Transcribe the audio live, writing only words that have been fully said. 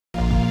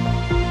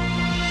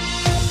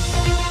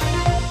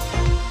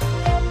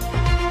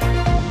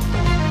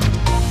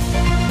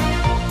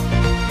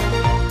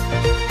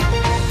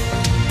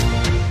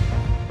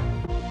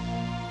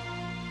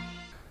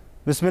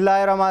بسم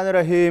الله الرحمن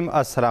الرحیم.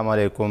 السلام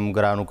علیکم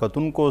ګرانو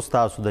کتونکو.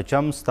 ستاسو د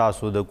چم،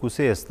 ستاسو د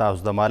کوڅې،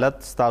 ستاسو د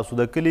مالت، ستاسو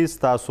د کلي،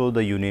 ستاسو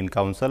د یونین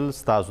کونسل،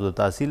 ستاسو د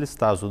تحصیل،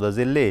 ستاسو د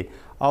ضلعی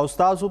او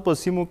ستاسو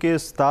په سیمو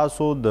کې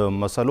ستاسو د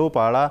مسلو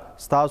په اړه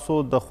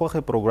ستاسو د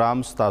خوښې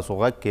پروګرام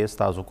ستاسو غږ کې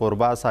ستاسو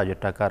کوربه ساجد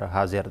ټکر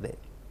حاضر دی.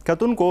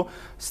 کتونکو،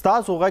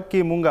 ستاسو غږ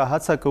کې مونږه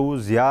هڅه کوو،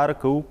 زیار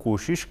کوو،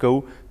 کوشش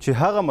کوو چې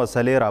هغه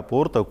مسلې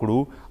راپورته کړو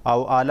او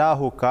اعلی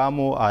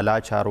حکامو، اعلی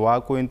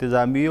چارواکو،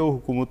 انتظامیه او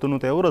حکومتونو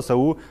ته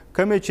ورسوو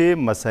کومې چې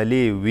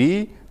مسلې وي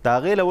د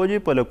هغې له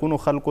وجې په لکونو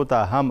خلکو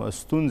ته هم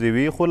ستونزې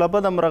وي خو له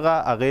بده مرغه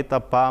هغې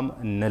ته پام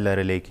نه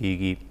لرلی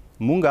کیږي.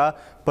 مونږه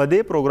په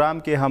دې پروګرام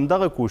کې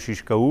همدغه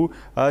کوشش کوو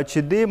چې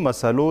دې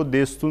مسلو،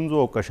 دې ستونزو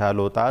او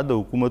کشالو ته د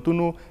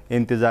حکومتونو،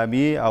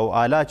 انتظامیې او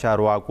اعلی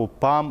چارواکو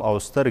پام او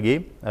سترګې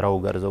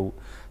راوګرځوو.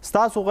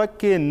 ستاسو غږ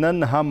کې نن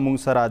هم موږ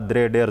سره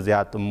درې ډېر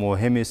زیات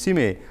مهمې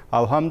سیمې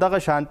او همدغه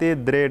شانتې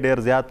درې ډېر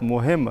زیات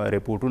مهم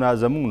ریپورټونه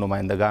زموږ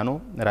نمایندګانو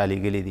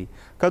رالیږلي دي.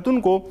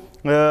 کتونکو،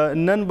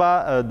 نن به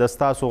د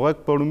ستاسو غږ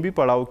په لومبي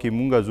پړاو کې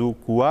موږ ځو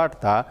کوواټ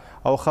ته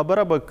او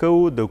خبره به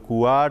کوو د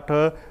کوواټ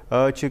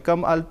چې کم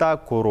هلته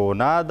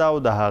کورونا ده او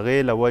د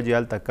هغې له وجې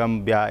هلته کم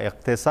بیا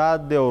اقتصاد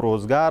دی او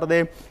روزګار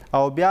دی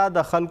او بیا د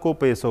خلکو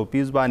په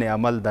SOPs باندې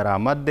عمل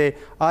درآمد دی.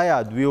 آیا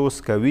دوی اوس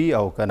کوي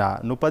او که نه؟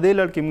 نو په دې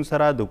لړ کې موږ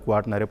سره د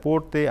کوواټ نه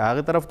ریپورټ دی،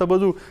 هغې طرف ته به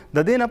ځو. د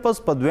دې نه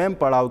پس په دویم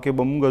پړاو کې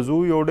به موږ ځو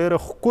یو ډېر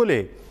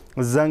ښکلې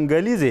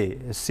ځنګلیزې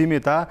سیمې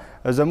ته.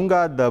 زموږ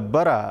د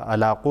بره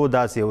علاقو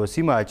داسې یوه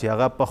سیمه چې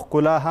هغه په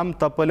ښکلا هم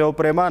تپلې او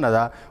پریمانه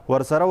ده،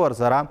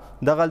 ورسره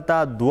دغلته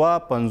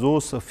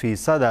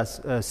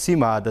 52%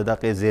 سیمه د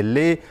دغې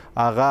ضلعې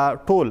هغه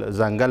ټول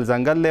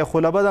ځنګل دی خو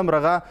له بده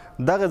مرغه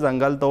دغه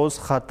ځنګل ته اوس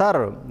خطر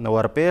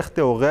ورپېښ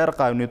دی او غیر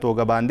قانوني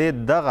توګه باندې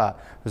دغه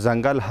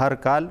ځنګل هر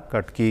کال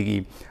کټ کیږي.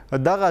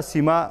 دغه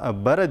سیمه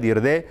بره دیر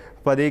دی،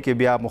 په دې کې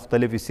بیا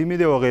مختلفې سیمې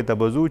دي او هغې ته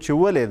به ځو چې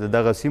ولې د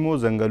دغه سیمو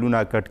ځنګلونه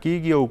کټ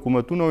کیږي او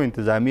حکومتونو او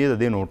انتظامیې د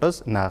دې نوټس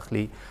نه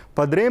اخلي.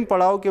 په دریم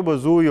پړاو کې به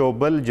ځو یو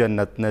بل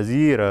جنت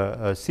نظیر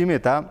سیمې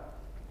ته،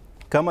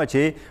 کومه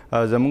چې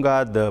زموږ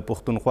د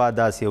پښتونخوا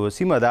داسې یوه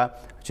سیمه ده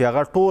چې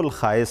هغه ټول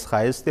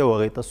ښایست دی او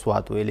هغې ته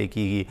سوات ویلی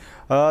کیږي.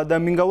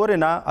 د منګورې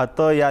نه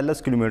 8 یا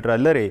 10 کیلومتره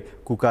لرې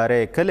کوکاری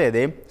کلی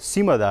دی،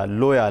 سیمه ده،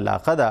 لویه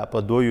علاقه ده، په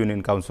 2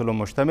 یونین کونسلو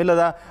مشتمله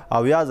ده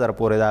او 1000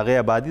 پورې د هغې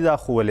آبادي ده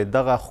خو ولې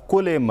دغه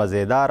ښکلې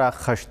مزیداره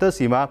خشته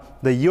سیمه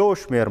د یو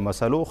شمېر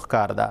مسلو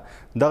ښکار ده.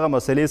 دغه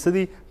مسلې څه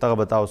دي دغه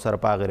به تاسو سره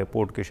په هغې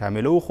ریپورټ کې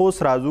شاملوو. خو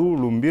اوس راځو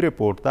لومبي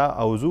ریپورټ ته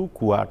او ځو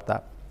کوواټ ته.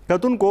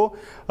 کتونکو،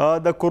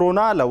 د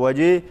کورونا له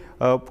وجې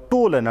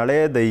ټوله نړۍ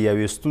د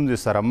یوې ستونزې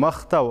سره مخ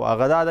ده او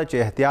هغه دا ده چې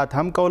احتیاط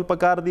هم کول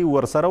پکار دي.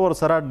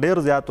 ورسره ډېر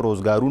زیات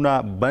روزګارونه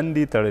بند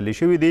دي، تړلي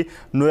شوي دي،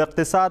 نو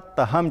اقتصاد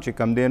ته هم چې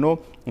کم دی نو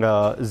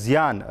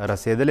زیان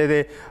رسېدلی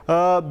دی.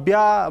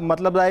 بیا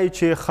مطلب دا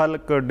چې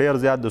خلک ډېر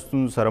زیات د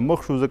ستونزو سره مخ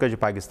شو ځکه چې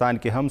پاکستان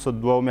کې هم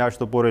 2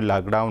 میاشتو پورې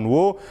لاکډاون و،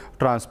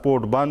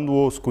 ټرانسپورټ بند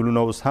و، سکولونه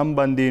اوس هم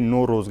بند دي،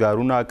 نور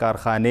روزګارونه،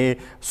 کارخانې،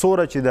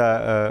 څومره چې د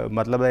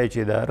مطلب دا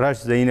چې د رش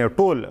ځایونه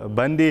ټول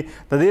بند دي،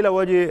 د دې له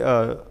وجې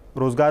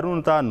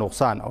روزګارونو ته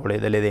نقصان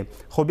اوړېدلی دی.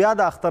 خو بیا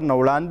د اختر نه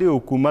وړاندې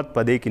حکومت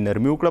په دې کې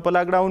نرمي وکړه په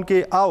لاکډاون کې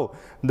او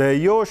د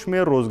یو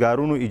شمېر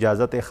روزګارونو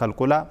اجازت یې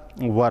خلکو له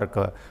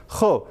ورکړه.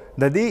 خو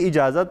د دې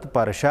اجازت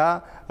پر شا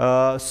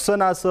څه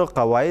ناڅه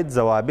قواعد،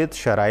 ضوابط،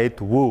 شرایط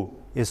وو،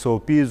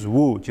 SOPs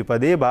وو چې په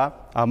دې به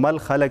عمل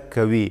خلک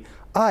کوي.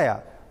 آیا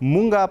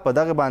مونږه په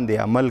دغه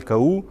باندې عمل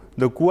کوو؟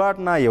 د کوواټ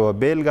نه یوه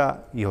بیلګه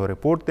یو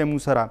ریپورټ دی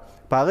موږ سره،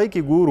 په هغې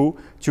کې ګورو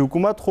چې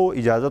حکومت خو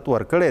اجازت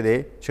ورکړی دی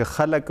چې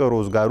خلک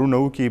روزګارونه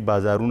وکړي،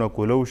 بازارونه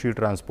کولو شي،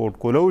 ټرانسپورټ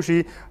کولو شي،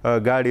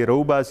 ګاډي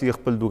راوباسي،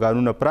 خپل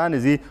دوکانونه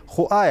پرانیزي.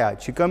 خو آیا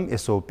چې کوم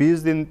SOPs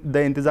د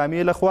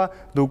انتظامیې لخوا،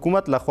 د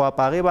حکومت لخوا،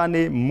 په هغې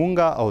باندې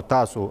مونږه او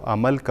تاسو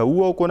عمل کوو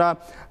او که نه؟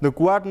 د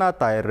کوواټ نه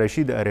طاهر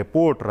رشید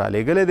ریپورټ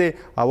رالیږلی دی.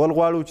 اول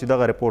غواړو چې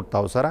دغه ریپورټ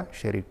تاسو سره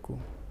شریک کړو.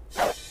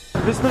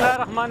 بسم الله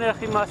الرحمن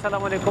الرحیم.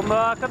 السلام علیکم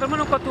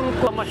قدرمنو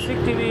کتونکو، مشرق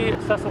ټي وي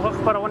ستاسو غږ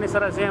خپرونې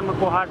سره زه یم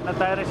کوهاټ نه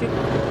طاهر رشید.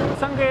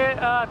 څنګه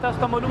تاسو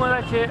ته معلومه ده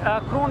چې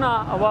کرونا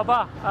وبا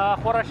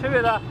خوره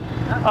شوې ده،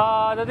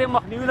 د دې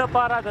مخنیوي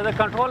لپاره، د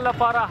کنټرول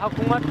لپاره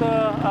حکومت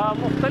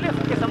مختلف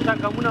قسم ته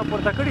ګامونه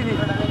پورته کړي دي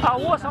او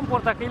اوس هم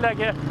پورته کوي.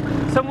 لکه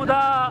څه موده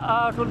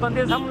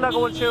ټولبندیز هم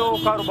لګول شوی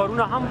و،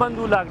 کاروبارونه هم بند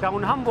و،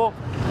 لاکډاون هم و.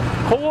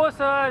 خو اوس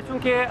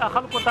چونکې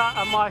خلکو ته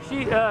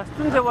معاشي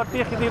ستونزې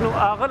ورپېښې دي نو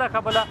هغه له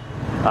کبله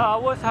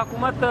اوس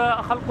حکومت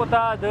خلکو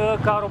ته د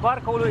کاروبار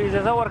کولو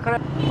اجازه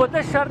ورکړه په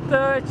دې شرط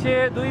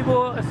چې دوی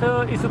به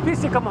څه SOPs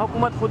چې کوم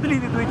حکومت ښودلي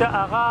دي دوی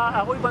ته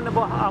هغوی باندې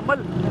به عمل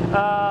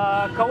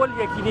کول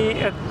یقیني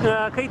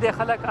کوي. د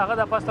خلک هغه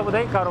د پاسته به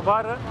د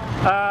کاروبار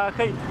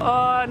کوي.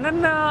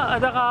 نن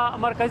دغه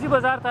مرکزي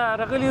بازار ته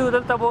راغلي یو،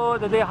 دلته به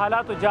د دې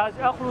حالاتو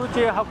جاج اخلو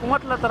چې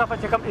حکومت له طرفه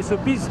چې کوم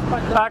SOPs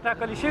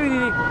ټاکلي شوي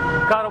دي،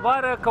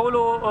 کاروبار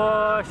کولو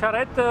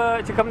شرایط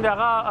چې کوم دی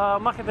هغه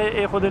مخې ته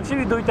ایښودل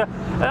شوي دوی ته،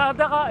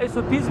 دغه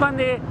SOPs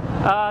باندې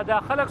د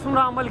خلک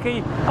څومره عمل کوي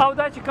او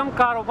دا چې کوم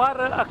کاروبار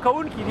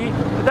کوونکي دي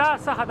دا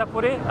څه حده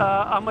پورې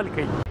عمل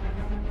کوي.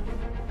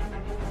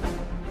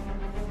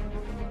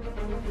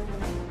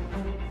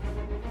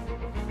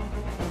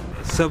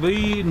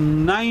 صبحی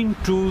 9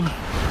 to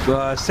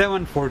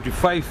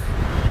 7:45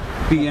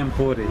 PM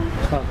پورې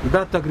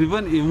دا تقریبا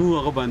ایمو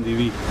هغه باندې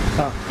وي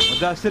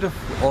دا صرف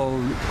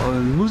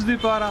موز دی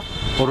پاره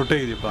او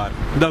روټۍ دی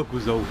پاره دا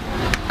کوزو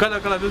کله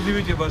کله د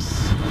دې چې بس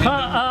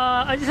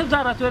اجي صاحب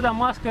دا راته دا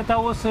ماسک ته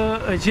اوس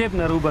جیب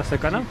نه روبسته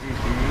کنه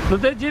نو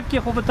د جیب کې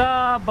خو به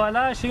تا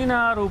بالا شینه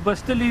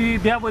روبستلی وي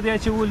بیا به دی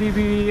اچولی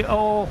وي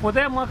او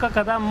خدای ما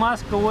که دا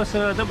ماسک اوس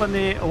د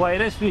باندې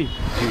وایرس وي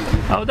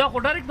او دا خو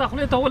ډایرکټ د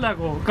خولې ته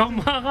ولګو کوم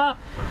هغه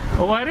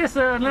وایرس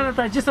نه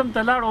ته جسم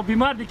ته لاړ او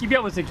بیمار دی کې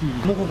بیا وڅ کی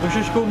موږ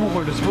کوشش کوو موږ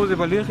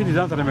ډسپوزیبل یې خې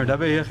ځان سره مې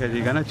ډبه یې خې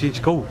دی کنه چینج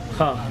کوو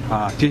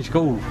چینج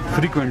کوو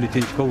فریکوئنټلی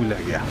چینج کوو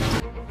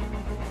لګیا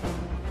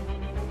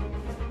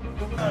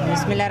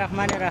بسم الله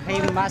الرحمن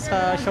الرحیم ماسک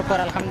شکر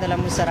الحمدلله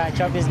مو سره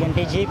 24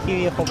 غنټې جیب کې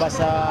وي خو بس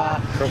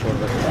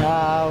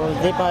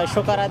دې په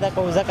شکر ادا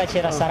کوو ځکه چې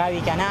را سره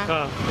وي کنه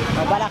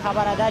بله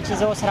خبره ده چې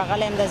زه اوس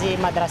راغلی یم داسې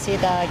مدرسې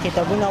ته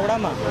کتابونه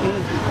وړم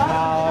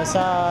او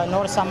څه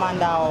نور سامان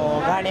ده او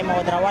ګاډۍ مې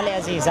ودرولی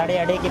ځي زړې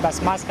اډې کې بس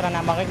ماسک رانه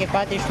همغه کې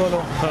پاتې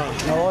شولو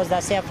نو اوس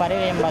داسې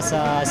فارغ یم بس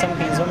سم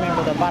 15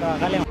 منټو دپاره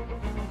راغلی یم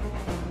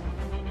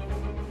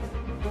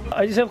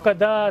اجي صاحب که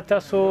دا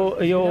تاسو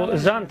یو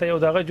ځان ته یو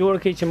دغه جوړ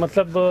کړئ چې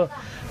مطلب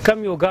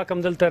کم یو ګا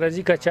کم دلته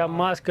راځي که چا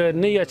ماسک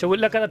نه یې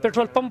اچول لکه د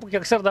پېټرول پمپ کې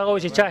اکثر دغه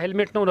وي چې چا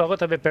هیلمټ نه و هغه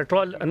ته به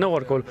پېټرول نه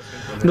ورکول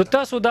نو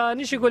تاسو دا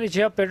نشئ کولی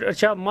چې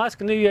چا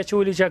ماسک نه وي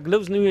اچولی چا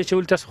ګلوز نه وي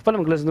اچولی تاسو خپل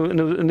هم ګلوز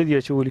نه دي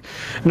اچولی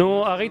نو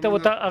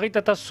هغې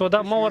ته تاسو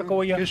سودا مه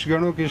ورکوئ کش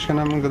ګڼو کش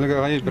کنه موږ دغه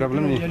هغه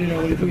پرابلم نه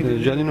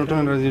جعلي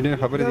نوټونه راځي ډېر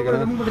خبرې دي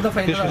کنه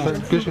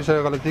کش سره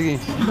غلطيږي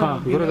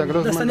ګوره دا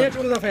ګلوز سنیټ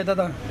ورته فائدہ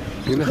ده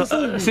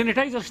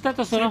سینیټایزر شته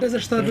تاسو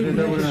سره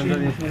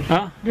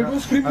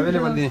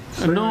اویلیبل دي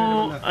نو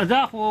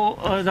دا خو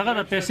دغه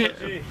د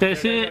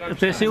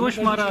پیسې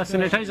وشماره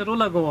سینیټایزر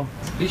ولګوه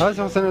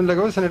تاسو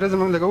لګوو سینیټایزر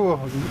موږ لګوو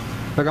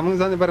لکه موږ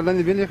ځان لپاره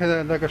لاندې بیلې ښه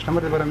د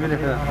کسټمر لپاره بیلې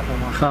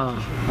ښه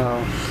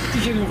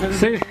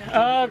صحیح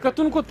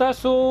کتونکو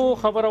تاسو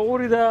خبره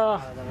اوري ده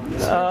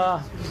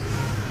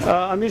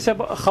امیر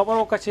صاحب خبر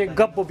وکړه چې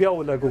ګپ بیا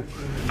ولګو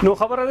نو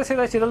خبره داسې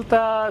ده چې دلته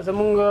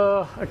زموږ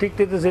ټیک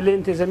دی د ضلعي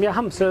انتظامیه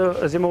هم څه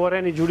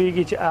ذمهوارانې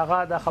جوړېږي چې هغه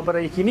دا خبره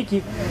یقیني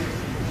کړي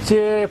چې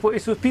په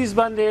ایس او پیز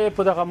باندې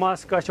په دغه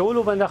ماسک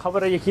اچولو باندې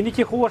خبره یقیني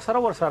کړي خو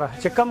ورسره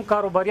چې کم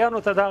کاروباریانو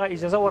ته دغه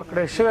اجازه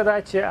ورکړې شوې ده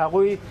چې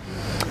هغوی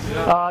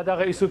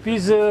دغه ایس او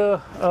پیز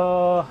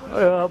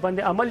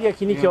باندې عمل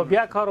یقیني کړي او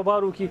بیا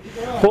کاروبار وکړي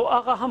خو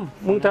هغه هم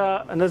موږ ته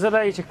نظر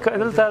راځي چې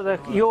دلته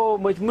یو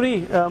مجموعي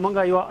موږ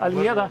یو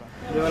المیه ده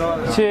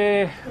چې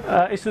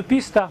ایس او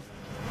پیز ته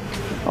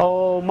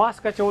او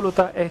ماسک اچولو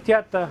ته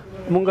احتیاط ته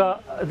مونږ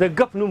د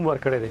ګپ نوم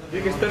ورکړی دی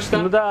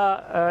نو دا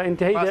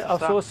انتهایی د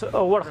افسوس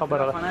وړ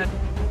خبره ده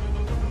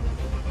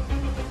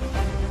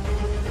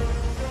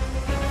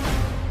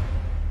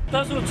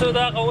تاسو څه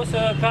دغه اوس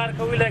کار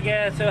کوئ لکه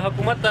څه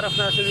حکومت طرف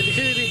نه څه ویلي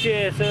شوي دي چې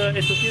څه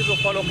ایس او پیز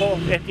فالو کوو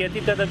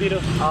احتیاطي تدابیر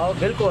او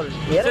بالکل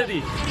څه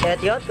دي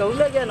احتیاط کوو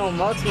لګیا نو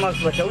ماسک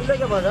بچوو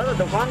لګیا بازار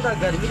دکان دا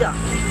ګرمي ده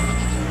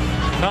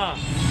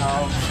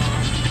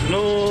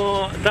نو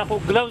دا خو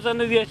ګلوز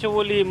نه دي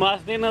اچولي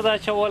ماسک نه ده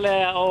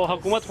اچولی او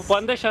حکومت خو په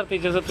همدې شرط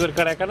اجازت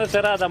ورکړی که نه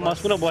سره دا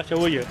ماسکونه به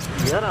اچوئ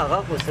یار هغه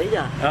خو صحیح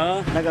ده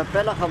لکه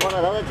پهله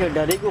خبره دا ده چې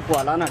ډرېږو خو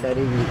الله نه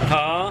ډرېږي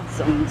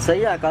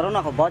صحیح ده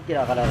کرونا خو بعد کې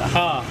راغلی ده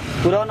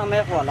کورونا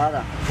مې خو الله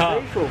ده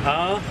صحیح شو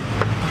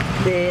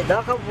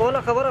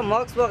دا خبره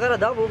ماسک وغیره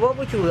دا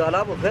به چې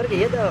الله به خیر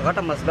کړي دا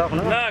غټه مسله خو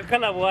نه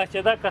کله به چې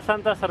دا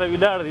کسان تا سره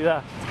ولاړ دي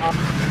دا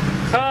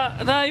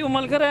دا یو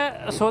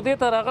ملګری سعودي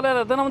ته راغلی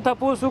ده ده نه هم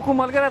تپوس وکړو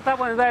ملګری تا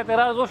باندې دا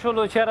اعتراض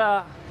وشولو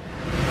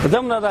چېرې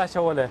دم نه ده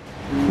اچولی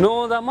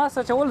نو دا ماسک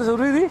اچول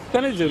ضروري دي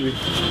که نه ضروري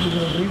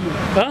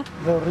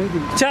ضروري دي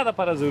چا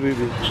دپاره ضروري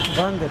دي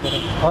عوام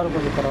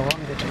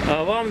دپاره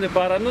عوام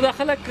دپاره نو دا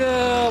خلک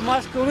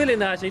ماسک ولې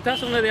نه اچوي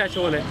تاسو نه دی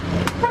اچولی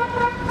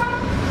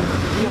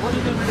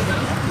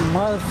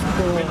ماسک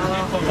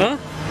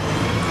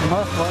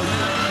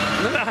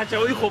نه ده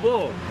اچوي خو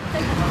به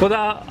خو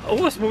دا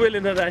اوس مو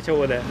ولې نه ده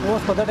اچولی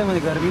اوس په دا ټایم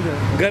باندې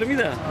ګرمي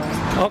ده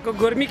او که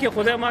ګرمي کې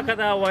خدای ما که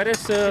دا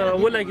وایرس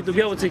ولګي نو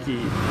بیا به څه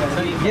کېږي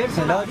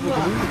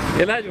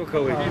علاج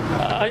وکوئ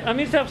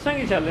امیر صاحب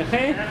څنګه چل دی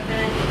ښه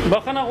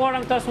بخښنه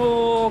غواړم تاسو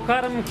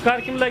کار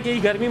کې هم لګوي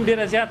ګرمي هم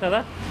ډېره زیاته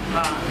ده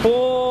خو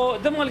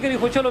د ملګري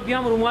خو چلو بیا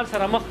هم رومال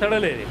سره مخ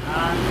تړلی دی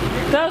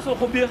تاسو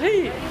خو بیخي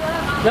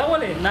دا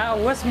ولې نه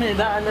اوس مې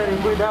دا لري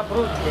بوی دا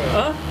پروت دی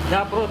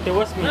دا پروت دی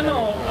اوس مې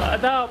نه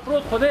دا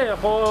پروت خو دی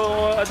خو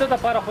ده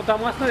دپاره خو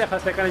تماس نه دی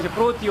خسته کړی چې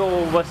پروت یو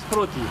بس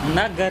پروت وي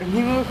نه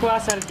ګرمي مو خو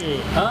اصل کې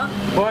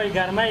وای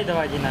ګرمۍ د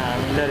وجې نه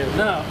لري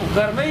نه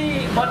ګرمۍ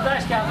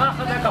برداشت کې هغه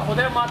ښه ده که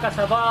خدای ما که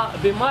سبا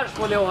بیمار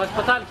شولې او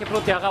هسپتال کې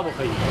پروت دی هغه به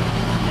ښه وي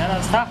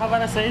یاره ستا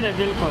خبره صحیح ده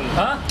بالکل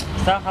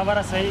ستا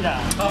خبره صحیح ده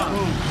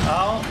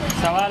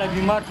سواله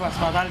بیمار په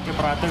هسپتال کې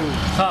پراته وي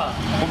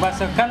خو بس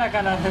کله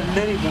کله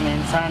لرې ګونه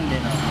انسان دی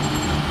نو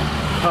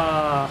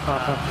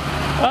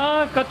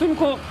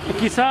کتونکو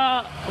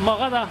کیسه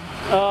مغه ده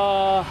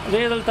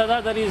دې دلته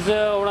دا دریځ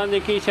وړاندې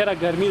کوي چېرې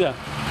ګرمي ده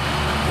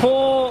خو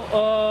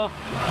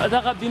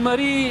دغه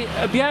بیماري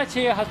بیا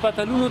چې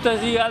هسپتالونو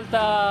ته ځي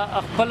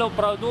هلته خپلو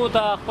پردو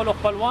ته خپلو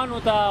خپلوانو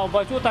ته او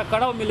بچو ته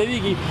کړاو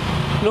میلویږي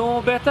نو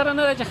بهتره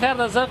نه ده چې خیر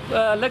ده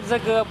لږ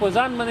زږ په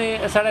ځان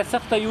باندې سړی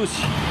سخته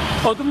یوسي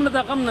او دومره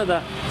د غم نه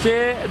ده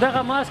چې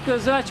دغه ماسک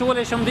زه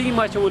اچولی شم دغې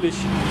ما اچولی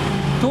شي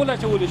ټول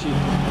اچولی شي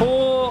خو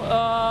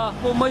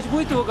په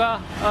مجموعي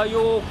توګه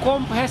یو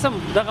قوم په حیث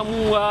هم دغه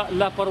مو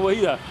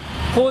لاپرواهي ده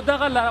خو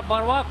دغه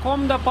لاپروا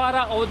قوم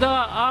دپاره او د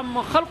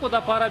عام خلکو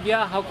دپاره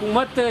بیا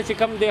حکومت چې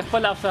کوم د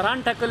خپل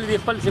افسران ټاکلي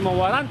دي خپل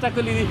ذمهواران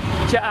ټاکلي دي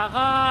چې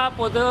هغه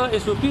په د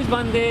SOPs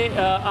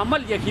باندې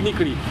عمل یقیني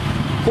کړي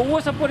خو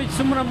اوسه پورې چې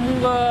څومره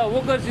موږ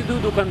وګرځېدو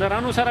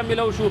دوکاندارانو سره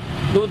میلاو شو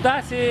نو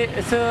داسې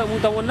څه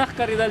موږ ته ونه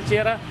ښکارېدل چې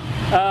یاره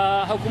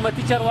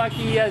حکومتي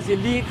چارواکي یا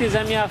ضلعي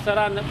انتظامیه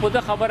افسران په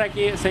ده خبره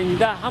کې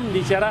سنجیده هم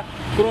دي چې یاره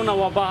کرونا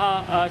وبا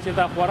چې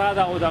دا خورا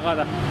ده او دغه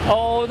ده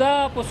او دا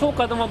په څو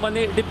قدمه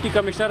باندې ډپټي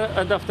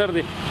کمشنر دفتر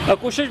دی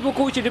کوشش به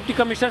کوو چې ډپټي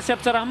کمشنر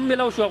صاحب سره هم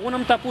میلاو شو هغونه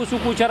هم تپوس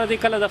وکړو چې یاره دی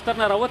کله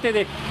دفتر نه راوتی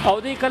دی او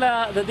دی کله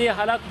د دې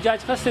حالات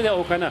جاج خستی دی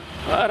او که نه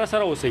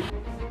راسره اوسئ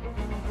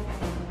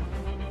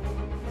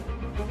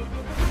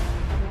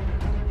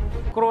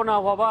کرونا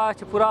وبا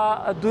چې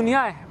پورا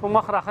دنیا په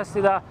مخ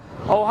راخستې ده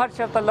او هر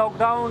چېرته لاک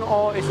ډاون او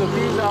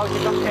SOPs او چې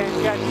کوم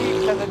احتیاطي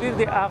تدابیر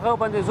دي هغه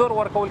باندې زور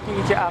ورکول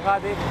کېږي چې هغه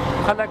د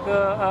خلک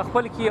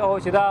خپل کړي او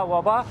چې دا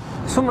وبا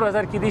څومره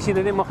زر کېدای شي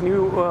د دې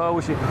مخنیوي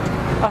وشي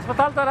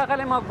هسپتال ته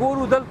راغلی ما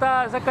ګورو دلته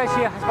ځکه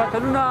چې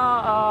هسپتالونه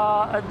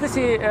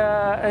داسې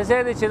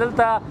ځای دی چې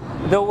دلته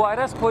د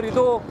وایرس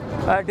خپرېدو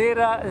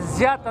ډېره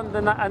زیاته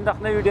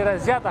اندېښنه وي ډېره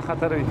زیاته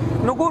خطر وي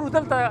نو ګورو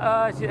دلته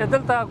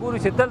ګورو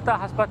چې دلته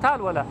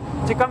هسپتال ولا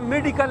چې کوم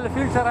میډیکل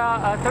فیلډ سره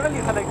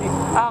تړلي خلک دي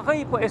هغه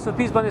یې په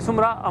SOPs باندې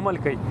څومره عمل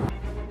کوي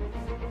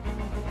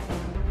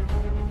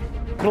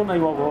کرونا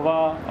یوه وبا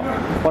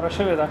خوره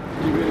شوې ده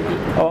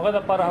او هغه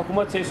دپاره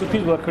حکومت څه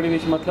SOPs ورکړي دي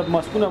چې مطلب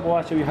ماسکونه به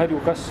واچوي هر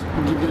یو کس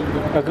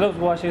ګلوز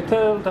به واچوي ته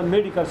دلته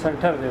میډیکل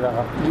سنټر دی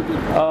دغه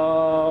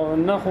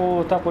نه خو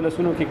تا په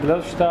لاسونو کې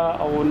ګلوز شته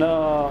او نه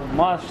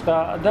ماسک شته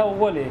دا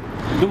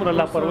ولې دومره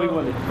لاپرواهي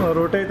ولې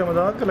روټۍ ته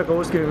مداحت کله که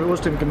اوس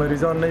ټایم کې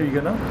مریضان نه وي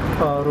که نه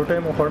روټۍ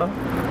مو خوړه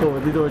او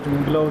دې د وجې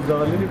مونږ ګلوز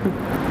دغه لري کړو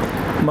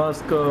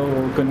ماسک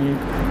او کني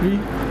وي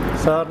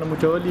سهار نه مو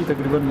چولي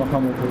تقریبا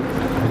ماښام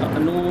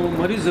وکړو نو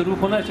مریض ضرور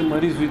خو نه چې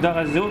مریض وي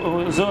دغه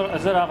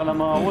زه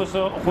راغلم اوس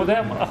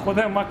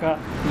خدای مکه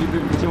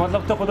چې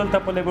مطلب ته خو دلته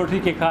په لیبارټري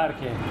کې کار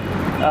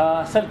کوې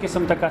سل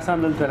قسم ته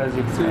کسان دلته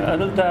راځي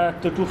دلته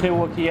ته ټوخې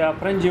وکړي یا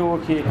پرنجې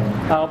وکړي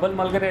هغه بل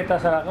ملګری تا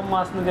سره هغه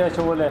ماسک نه دی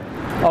اچولی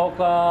او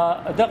که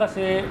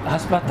دغسې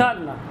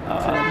هسپتال نه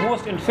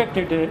موسټ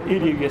انفیکټډ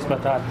ایریا وي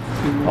هسپتال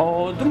او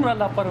دومره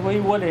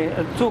لاپرواهي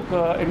ولې څوک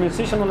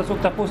ایډمنسټریشن والا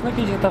څوک تپوس نه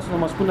کوي چې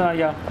تاسو ماسکونه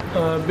یا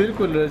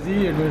بالکل راځي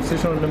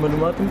ایډمنسټریشن نه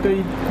معلومات هم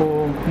کوي خو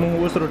موږ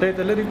اوس روټۍ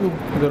ته لري کوو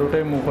د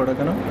روټۍ مو خوړه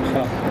که نه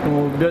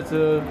نو بیا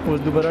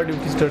اوس دوباره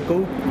ډیوټي سټارټ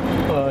کوو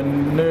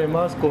نوی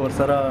ماسک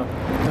ورسره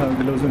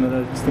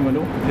ګلوزونه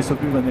استعمالو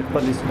SOP باندې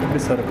خپل SOP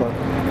سره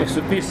کار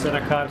SOP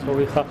سره کار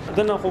کوي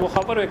دنه خو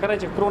خبره وکړه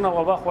چې کرونا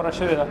وبا خوره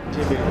شوې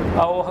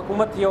ده او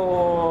حکومت یو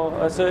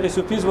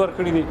SOPs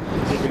ورکړي دي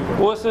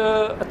اوس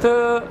ته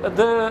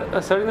د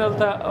سړي نه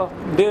دلته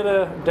ډېر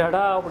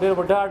ډاډه او ډېر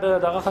په ډاډ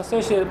دغه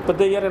خسته شي په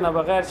دې یارې نه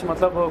بغیر چې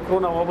مطلب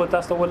کرونا وبا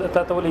تاسو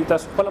ته ولې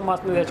تاسو خپل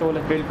ماسک نه دی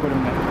اچولی بالکل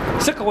نه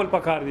څه کول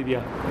پکار دی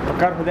بیا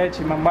پکار خدای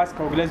چې ما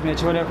ماسک او ګلوز مې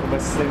اچولی خو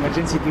بس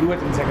ایمرجنسي ضرورت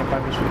مې څنګه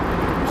پاتې شو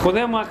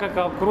خدای ما که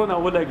کرونا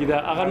ولګي دا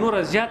هغه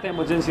نوره زیاته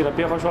ایمرجنسي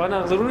راپېښه شو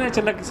نه ضروري نه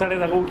چې لږ سړی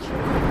دغه وکړي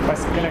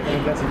بس کله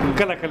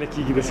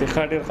کېږي داسې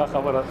ښه ډېر ښه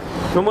خبره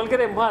نو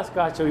ملګری ماسک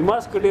اچوي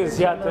ماسک ډېر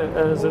زیات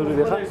ضروري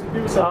دی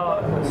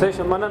صحیح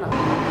شه مننه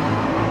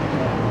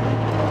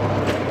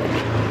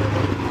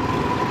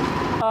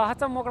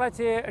هڅه مو وکړه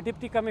چې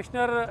ډپټي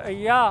کمشنر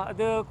یا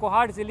د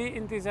کوهاټ ضلعي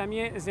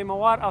انتظامیې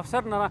ذمهوار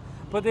افسر نه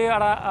په دې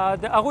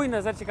اړه د هغوی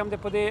نظر چې کوم دی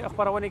په دې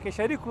خپرونې کې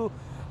شریک کړو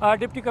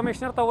ډپټي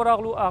کمشنر ته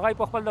ورغلو هغه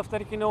په خپل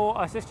دفتر کې نو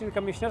اسسټنټ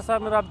کمشنر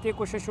صاحب نه رابطې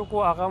کوشش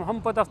وکړو هغه هم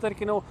په دفتر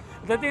کې نو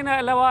د دې نه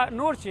علاوه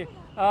نور چې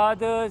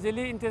د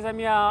ضلعي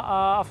انتظامیه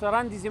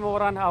افسران دي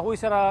ذمهواران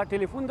هغوی سره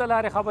ټلیفون د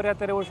لارې خبرې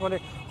اترې وشولې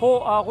خو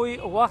هغوی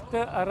وخت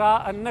را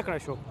نه کړی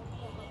شو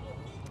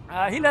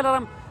هیله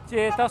لرم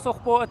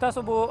چې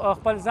تاسو به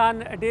خپل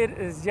ځان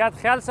ډېر زیات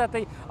خیال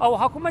ساتئ او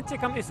حکومت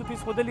چې کوم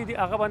SOPs ښودلي دي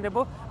هغه باندې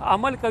به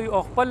عمل کوي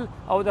او خپل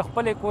او د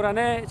خپلې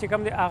کورنۍ چې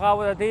کوم دی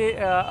هغه د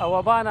دې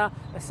وبا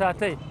نه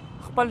ساتئ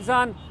خپل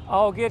ځان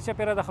او غیر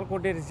چاپېره د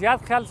خلکو ډېر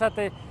زیات خیال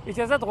ساتئ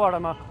اجازت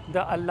غواړم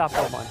د الله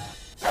په امان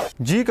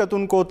جی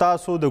کتونکو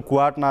تاسو د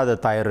کوټ نه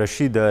د طاهر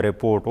رشید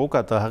رپورټ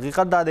وکړه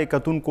حقیقت دا د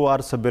کتونکو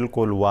ارڅ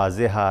بالکل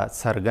واضحه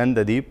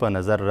څرګند دي په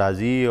نظر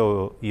راځي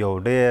یو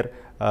ډېر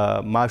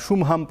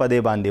ماشوم هم په دې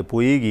باندې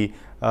پوهیږي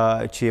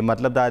چې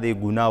مطلب دا د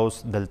ګناه اوس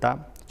دلته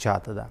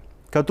چاته ده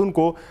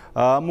کتونکو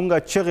مونږ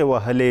چغې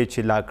وهلې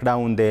چې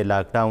لاکډاون دی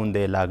لاکډاون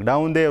دی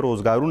لاکډاون دی،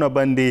 روزګارونه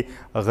بند دي،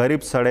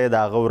 غریب سړی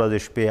د هغه ورځې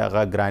شپې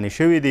هغه ګرانې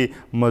شوي دي،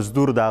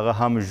 مزدور د هغه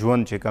هم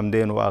ژوند چې کوم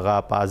دی نو هغه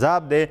په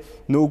عذاب دی.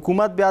 نو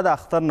حکومت بیا د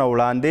اختر نه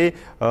وړاندې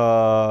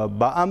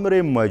به امر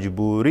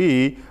مجبوري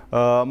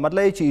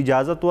مطلب چې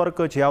اجازت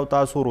ورکړه چې یو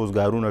تاسو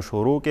روزګارونه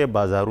شروع کې،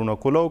 بازارونه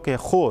کولو کې،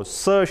 خو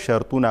څه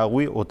شرطونه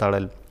هغوی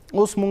وتړل.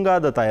 اوس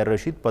مونږه د طاهر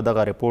رشید په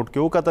دغه رپورټ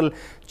کې وکتل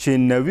چې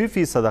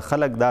 90%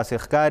 خلک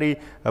داسې ښکاري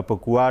په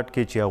کوواټ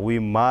کې چې هغوی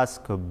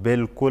ماسک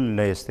بالکل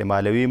نه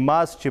استعمالوي.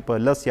 ماسک چې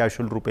په 10 یا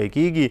 20 روپۍ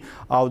کیږي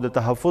او د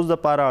تحفظ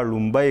دپاره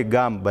لومبی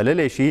ګام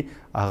بللی شي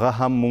هغه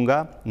هم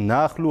مونږه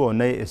نه اخلو او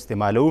نه یې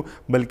استعمالو،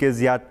 بلکې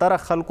زیاتره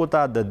خلکو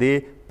ته د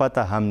دې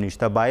پته هم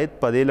نشته. باید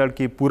په دې لړ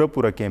کې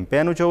پوره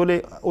کیمپین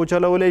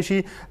وچلولی شي.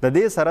 د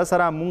دې سره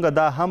سره مونږ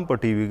دا هم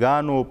په ټي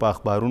ویګانو په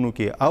اخبارونو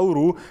کې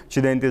اورو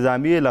چې د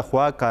انتظامیې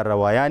لخوا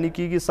کارروایانې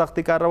کیږي،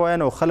 سختې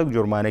کارروایانې او خلک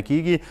جرمانه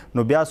کیږي.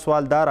 نو بیا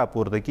سوال دا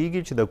راپورته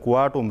کیږي چې د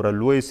کوواټ عمره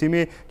لوی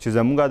سیمې چې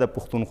زموږ د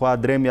پښتونخوا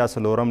 3 یا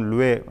 4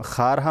 لوی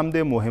ښار هم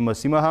دی، مهمه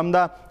سیمه هم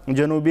ده،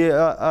 جنوبي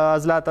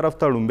اضلاع طرف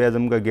ته لومبی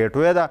زموږ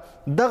ګیټوی ده،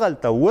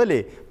 دغلته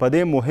ولې په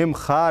دې مهم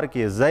ښار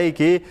کې ځای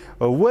کې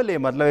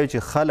ولې مطلب چې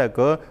خلک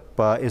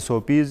په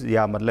SOPs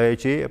یا مطلب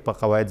چې په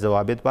قواعد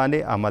ضوابط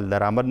باندې عمل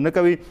درآمد نه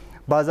کوي.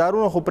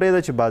 بازارونه خو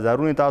پرېږده چې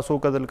بازارونه تاسو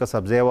وکتل که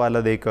سبزی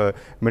والا دی که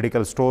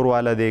میډیکل سټور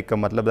والا دی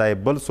که مطلب دا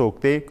بل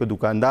څوک دی که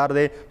دکاندار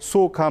دی،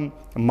 څوک هم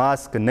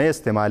ماسک نه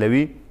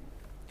استعمالوي.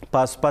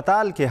 په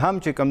هسپتال کې هم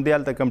چې کم دی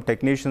هلته کم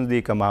ټیکنیشنز دي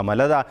که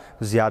معامله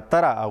ده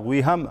زیاتره هغوی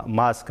هم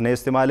ماسک نه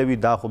استعمالوي.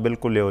 دا خو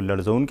بالکل یو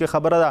لړزونکې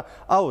خبره ده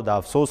او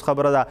د افسوس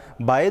خبره ده.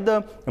 باید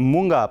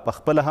مونږ په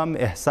خپل هم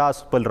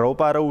احساس خپل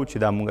روپارو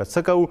چې دا مونږ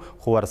څه کوو،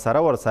 خو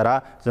ورسره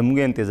زموږ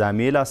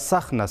انتظامیې له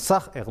سخت نه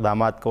سخت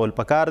اقدامات کول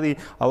پکار دي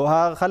او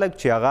هغه خلک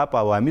چې هغه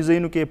په عوامي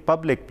ځایونو کې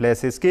پبلک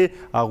پلیسز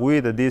کې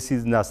هغوی د دې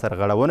څیز نه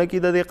سرغړونه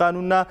کوي د دې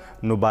قانون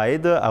نه، نو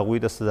باید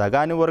هغوی ته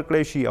سزاګانې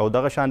ورکړی شي او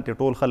دغه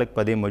شانتې ټول خلک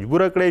په دې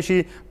مجبوره کړی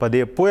شي، په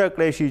دې پوهه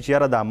کړی شي چې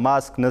یاره دا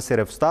ماسک نه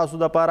صرف ستاسو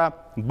دپاره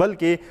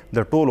بلکې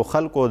د ټولو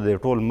خلکو د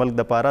ټول ملک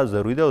دپاره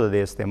ضروري دی او د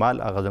دې استعمال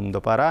هغه زموږ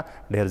دپاره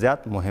ډېر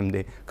زیات مهم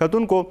دی.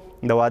 کتونکو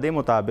د وعدې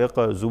مطابق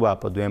زه به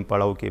په دویم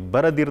پړاو کې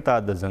بره دیر ته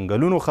د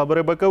ځنګلونو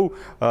خبرې به کوو،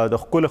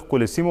 د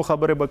ښکلو سیمو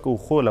خبرې به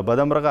کوو، خو له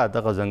بدمرغه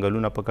دغه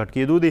ځنګلونه په کټ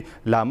کېدو دي.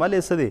 لامل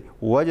یې څه دی،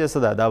 وجه څه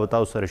ده، دا به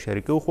تاسو سره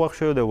شریکوو. خوښ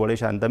شوی د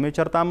وړې شان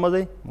دمې چرته هم مه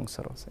ځئ، موږ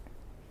سره اوسئ.